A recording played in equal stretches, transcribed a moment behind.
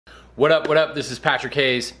What up, what up? This is Patrick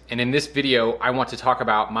Hayes, and in this video, I want to talk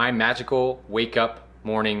about my magical wake up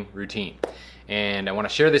morning routine. And I want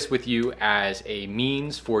to share this with you as a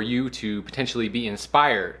means for you to potentially be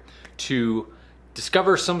inspired to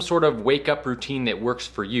discover some sort of wake up routine that works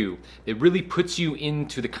for you, that really puts you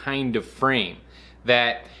into the kind of frame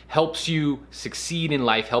that helps you succeed in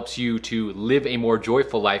life, helps you to live a more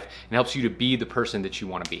joyful life, and helps you to be the person that you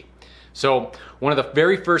want to be. So one of the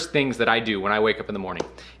very first things that I do when I wake up in the morning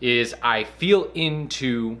is I feel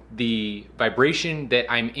into the vibration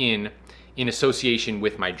that I'm in association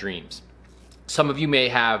with my dreams. Some of you may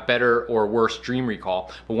have better or worse dream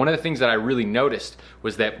recall, but one of the things that I really noticed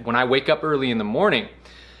was that when I wake up early in the morning,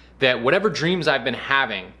 that whatever dreams I've been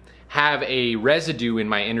having have a residue in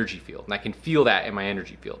my energy field, and I can feel that in my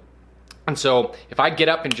energy field. And so if I get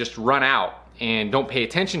up and just run out and don't pay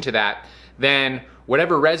attention to that, then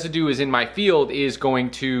whatever residue is in my field is going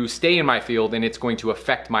to stay in my field and it's going to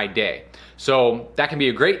affect my day. So that can be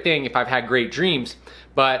a great thing if I've had great dreams,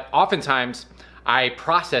 but oftentimes I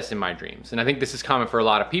process in my dreams. And I think this is common for a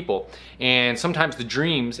lot of people. And sometimes the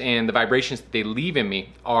dreams and the vibrations that they leave in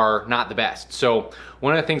me are not the best. So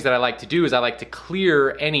one of the things that I like to do is I like to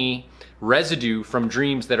clear any residue from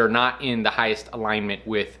dreams that are not in the highest alignment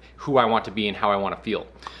with who I want to be and how I want to feel.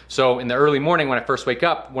 So in the early morning when I first wake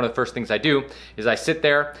up, one of the first things I do is I sit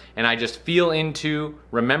there and I just feel into,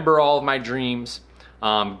 remember all of my dreams,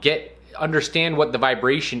 understand what the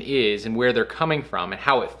vibration is and where they're coming from and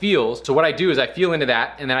how it feels. So what I do is I feel into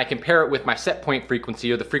that, and then I compare it with my set point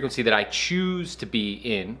frequency, or the frequency that I choose to be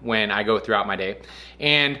in when I go throughout my day,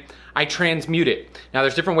 and I transmute it. Now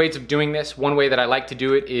there's different ways of doing this. One way that I like to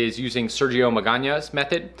do it is using Sergio Magaña's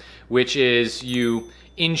method, which is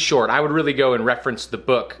in short, I would really go and reference the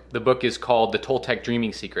book. The book is called The Toltec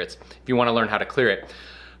Dreaming Secrets, if you want to learn how to clear it.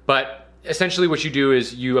 But essentially what you do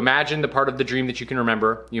is you imagine the part of the dream that you can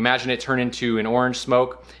remember. You imagine it turn into an orange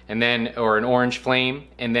smoke, and then, or an orange flame,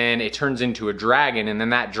 and then it turns into a dragon, and then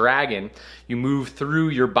that dragon, you move through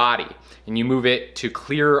your body, and you move it to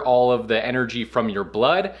clear all of the energy from your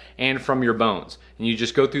blood and from your bones. And you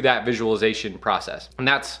just go through that visualization process. And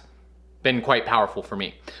that's been quite powerful for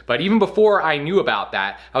me. But even before I knew about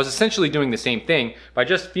that, I was essentially doing the same thing by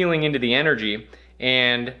just feeling into the energy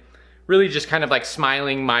and really just kind of like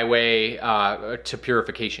smiling my way to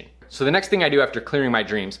purification. So the next thing I do after clearing my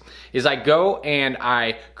dreams is I go and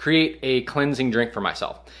I create a cleansing drink for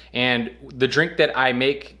myself. And the drink that I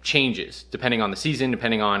make changes depending on the season,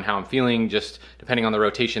 depending on how I'm feeling, just depending on the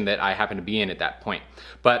rotation that I happen to be in at that point.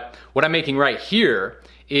 But what I'm making right here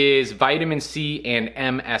is vitamin C and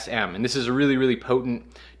MSM. And this is a really, really potent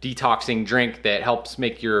detoxing drink that helps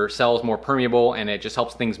make your cells more permeable, and it just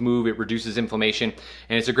helps things move. It reduces inflammation,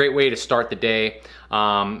 and it's a great way to start the day.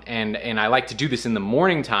 And I like to do this in the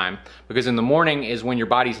morning time, because in the morning is when your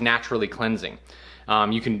body's naturally cleansing.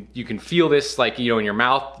 You can feel this, like, in your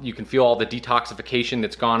mouth. You can feel all the detoxification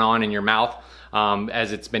that's gone on in your mouth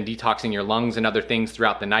as it's been detoxing your lungs and other things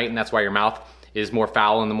throughout the night, and that's why your mouth is more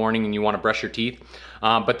foul in the morning and you want to brush your teeth.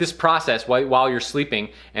 But this process, while you're sleeping,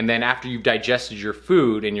 and then after you've digested your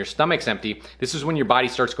food and your stomach's empty, this is when your body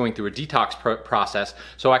starts going through a detox process.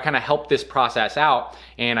 So I kind of help this process out,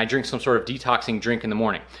 and I drink some sort of detoxing drink in the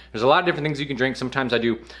morning. There's a lot of different things you can drink. Sometimes I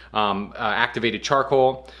do activated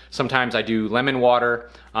charcoal. Sometimes I do lemon water.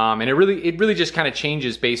 And it really just kind of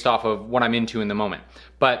changes based off of what I'm into in the moment.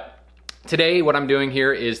 But today, what I'm doing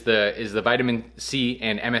here is the vitamin C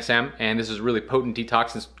and MSM, and this is a really potent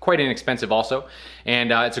detox. It's quite inexpensive also,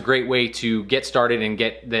 and it's a great way to get started and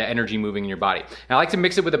get the energy moving in your body. And I like to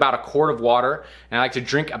mix it with about a quart of water, and I like to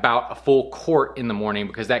drink about a full quart in the morning,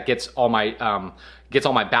 because that gets all my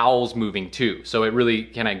bowels moving too. So it really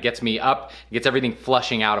kind of gets me up, gets everything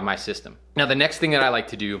flushing out of my system. Now the next thing that I like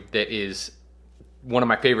to do that is one of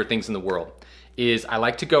my favorite things in the world is I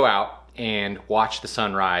like to go out and watch the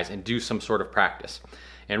sunrise and do some sort of practice.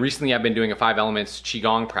 And recently I've been doing a 5 elements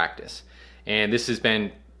Qigong practice, and this has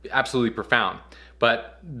been absolutely profound.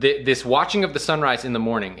 But this watching of the sunrise in the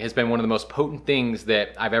morning has been one of the most potent things that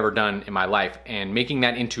I've ever done in my life, and making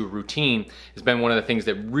that into a routine has been one of the things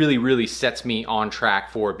that really, really sets me on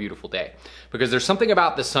track for a beautiful day. Because there's something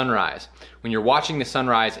about the sunrise, when you're watching the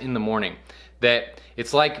sunrise in the morning, that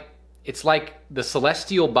it's like the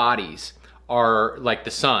celestial bodies are like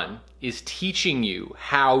the sun is teaching you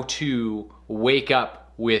how to wake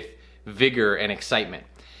up with vigor and excitement.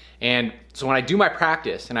 And so when I do my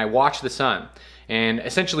practice and I watch the sun and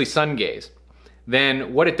essentially sun gaze,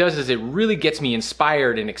 then what it does is it really gets me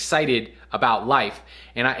inspired and excited about life.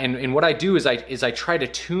 And what I do is I try to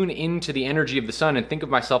tune into the energy of the sun and think of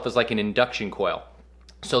myself as like an induction coil.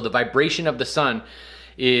 So the vibration of the sun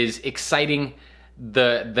is exciting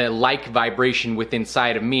the like vibration within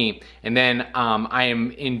inside of me, and then I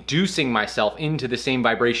am inducing myself into the same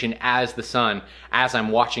vibration as the sun as I'm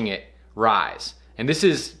watching it rise. And this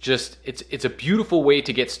is just, it's a beautiful way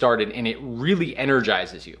to get started, and it really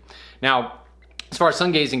energizes you. Now, as far as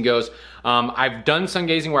sun gazing goes, I've done sun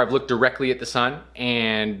gazing where I've looked directly at the sun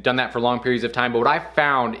and done that for long periods of time, but what I've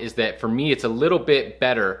found is that for me it's a little bit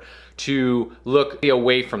better to look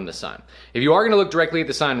away from the sun. If you are going to look directly at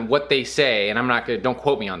the sun, what they say, and I'm not going to, don't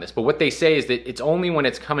quote me on this, but what they say is that it's only when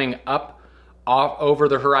it's coming up off over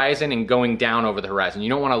the horizon and going down over the horizon. You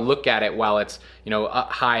don't want to look at it while it's,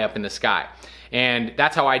 high up in the sky. And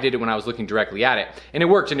that's how I did it when I was looking directly at it. And it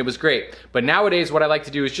worked and it was great. But nowadays what I like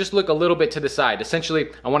to do is just look a little bit to the side. Essentially,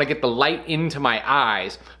 I want to get the light into my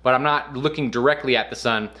eyes, but I'm not looking directly at the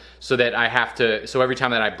sun so that so every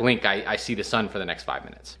time that I blink, I see the sun for the next 5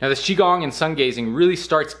 minutes. Now this Qigong and sun gazing really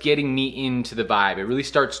starts getting me into the vibe. It really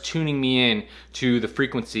starts tuning me in to the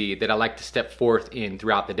frequency that I like to step forth in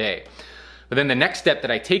throughout the day. But then the next step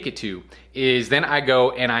that I take it to is then I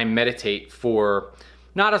go and I meditate for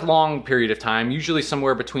not a long period of time, usually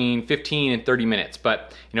somewhere between 15 and 30 minutes.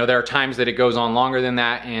 But there are times that it goes on longer than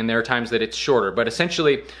that, and there are times that it's shorter. But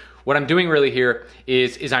essentially, what I'm doing really here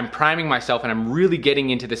is I'm priming myself, and I'm really getting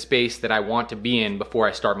into the space that I want to be in before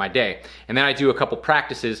I start my day. And then I do a couple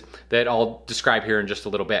practices that I'll describe here in just a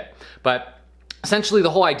little bit. But essentially,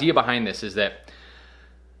 the whole idea behind this is that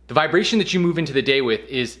the vibration that you move into the day with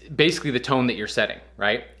is basically the tone that you're setting,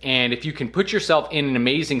 right? And if you can put yourself in an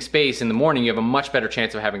amazing space in the morning, you have a much better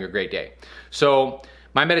chance of having a great day. So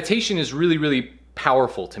my meditation is really, really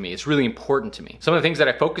powerful to me. It's really important to me. Some of the things that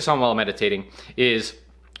I focus on while meditating is,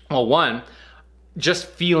 well, one, just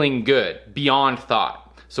feeling good beyond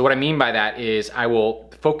thought. So what I mean by that is I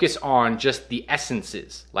will focus on just the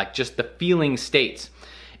essences, like just the feeling states.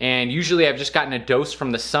 And usually I've just gotten a dose from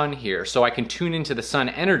the sun here, so I can tune into the sun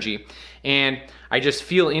energy, and I just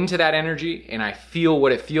feel into that energy, and I feel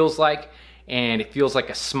what it feels like, and it feels like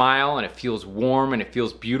a smile, and it feels warm, and it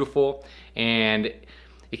feels beautiful, and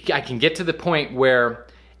I can get to the point where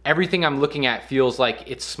everything I'm looking at feels like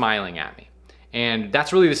it's smiling at me. And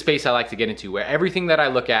that's really the space I like to get into, where everything that I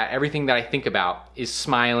look at, everything that I think about is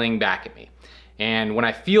smiling back at me. And when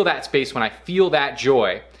I feel that space, when I feel that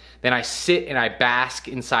joy, then I sit and I bask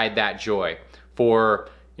inside that joy for,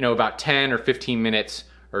 about 10 or 15 minutes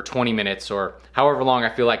or 20 minutes or however long I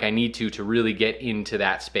feel like I need to really get into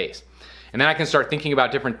that space. And then I can start thinking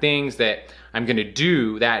about different things that I'm going to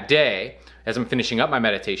do that day as I'm finishing up my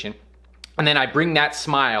meditation. And then I bring that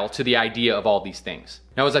smile to the idea of all these things.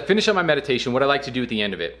 Now, as I finish up my meditation, what I like to do at the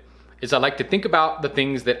end of it is I like to think about the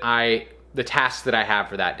things that the tasks that I have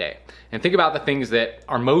for that day, and think about the things that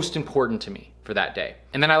are most important to me for that day.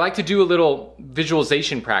 And then I like to do a little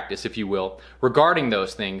visualization practice, if you will, regarding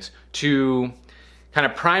those things to kind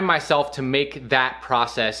of prime myself to make that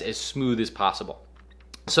process as smooth as possible.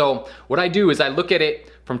 So what I do is I look at it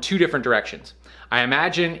from two different directions. I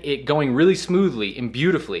imagine it going really smoothly and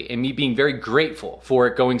beautifully, and me being very grateful for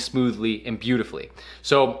it going smoothly and beautifully.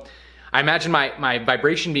 So I imagine my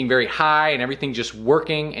vibration being very high and everything just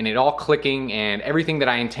working and it all clicking and everything that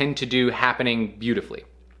I intend to do happening beautifully.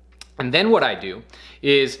 And then what I do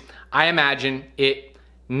is I imagine it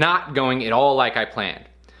not going at all like I planned.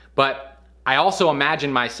 But I also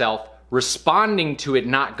imagine myself responding to it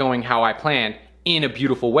not going how I planned in a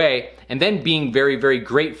beautiful way, and then being very, very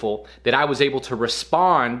grateful that I was able to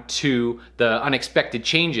respond to the unexpected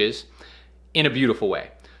changes in a beautiful way.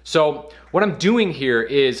 So what I'm doing here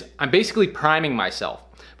is I'm basically priming myself,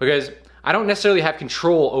 because I don't necessarily have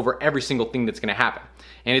control over every single thing that's going to happen.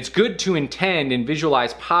 And it's good to intend and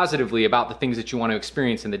visualize positively about the things that you want to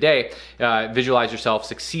experience in the day. Visualize yourself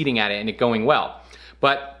succeeding at it and it going well.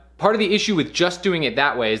 But part of the issue with just doing it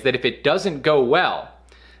that way is that if it doesn't go well,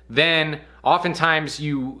 then oftentimes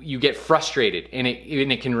you get frustrated and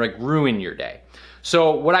it can like ruin your day.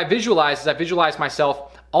 So what I visualize is I visualize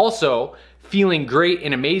myself also feeling great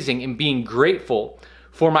and amazing and being grateful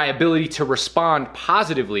for my ability to respond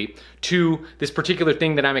positively to this particular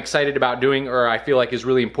thing that I'm excited about doing or I feel like is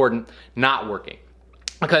really important not working.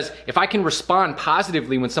 Because if I can respond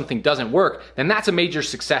positively when something doesn't work, then that's a major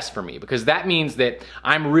success for me, because that means that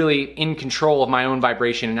I'm really in control of my own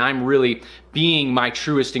vibration and I'm really being my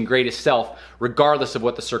truest and greatest self regardless of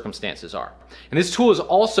what the circumstances are. And this tool is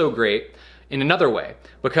also great in another way,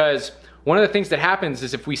 because one of the things that happens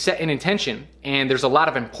is if we set an intention and there's a lot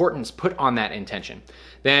of importance put on that intention,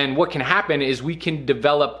 then what can happen is we can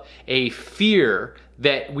develop a fear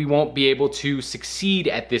that we won't be able to succeed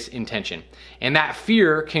at this intention. And that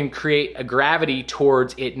fear can create a gravity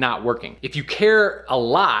towards it not working. If you care a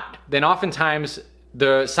lot, then oftentimes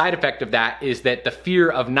the side effect of that is that the fear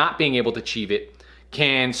of not being able to achieve it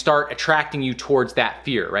can start attracting you towards that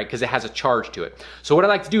fear, right? Because it has a charge to it. So what I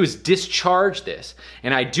like to do is discharge this.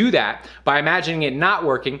 And I do that by imagining it not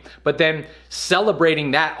working, but then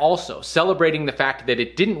celebrating that also. Celebrating the fact that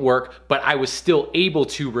it didn't work, but I was still able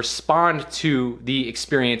to respond to the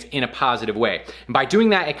experience in a positive way. And by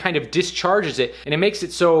doing that, it kind of discharges it, and it makes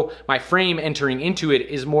it so my frame entering into it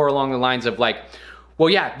is more along the lines of like, well,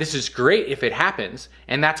 yeah, this is great if it happens,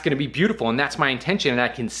 and that's gonna be beautiful, and that's my intention, and I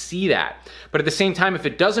can see that. But at the same time, if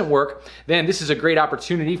it doesn't work, then this is a great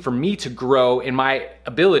opportunity for me to grow in my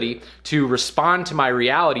ability to respond to my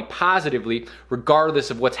reality positively, regardless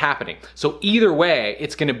of what's happening. So either way,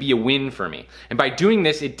 it's gonna be a win for me. And by doing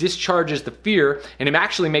this, it discharges the fear, and it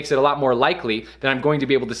actually makes it a lot more likely that I'm going to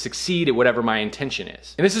be able to succeed at whatever my intention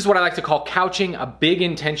is. And this is what I like to call couching a big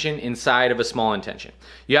intention inside of a small intention.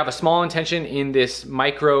 You have a small intention in this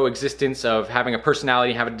micro existence of having a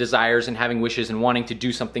personality, having desires, and having wishes, and wanting to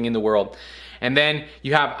do something in the world. And then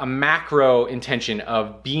you have a macro intention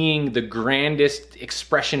of being the grandest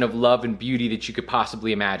expression of love and beauty that you could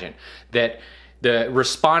possibly imagine. That the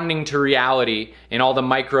responding to reality in all the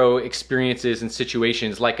micro experiences and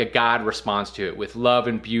situations like a God responds to it, with love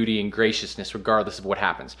and beauty and graciousness regardless of what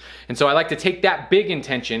happens. And so I like to take that big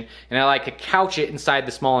intention and I like to couch it inside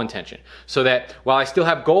the small intention, so that while I still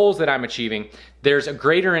have goals that I'm achieving, there's a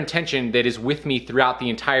greater intention that is with me throughout the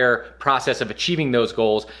entire process of achieving those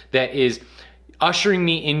goals, that is ushering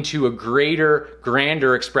me into a greater,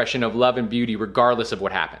 grander expression of love and beauty regardless of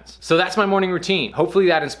what happens. So that's my morning routine. Hopefully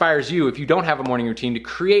that inspires you, if you don't have a morning routine, to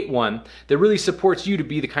create one that really supports you to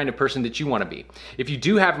be the kind of person that you want to be. If you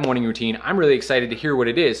do have a morning routine, I'm really excited to hear what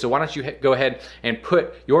it is. So why don't you go ahead and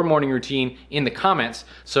put your morning routine in the comments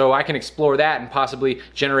so I can explore that and possibly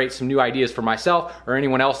generate some new ideas for myself or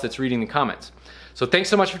anyone else that's reading the comments. So thanks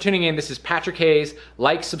so much for tuning in. This is Patrick Hayes.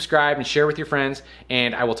 Like, subscribe, and share with your friends,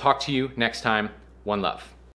 and I will talk to you next time. One love.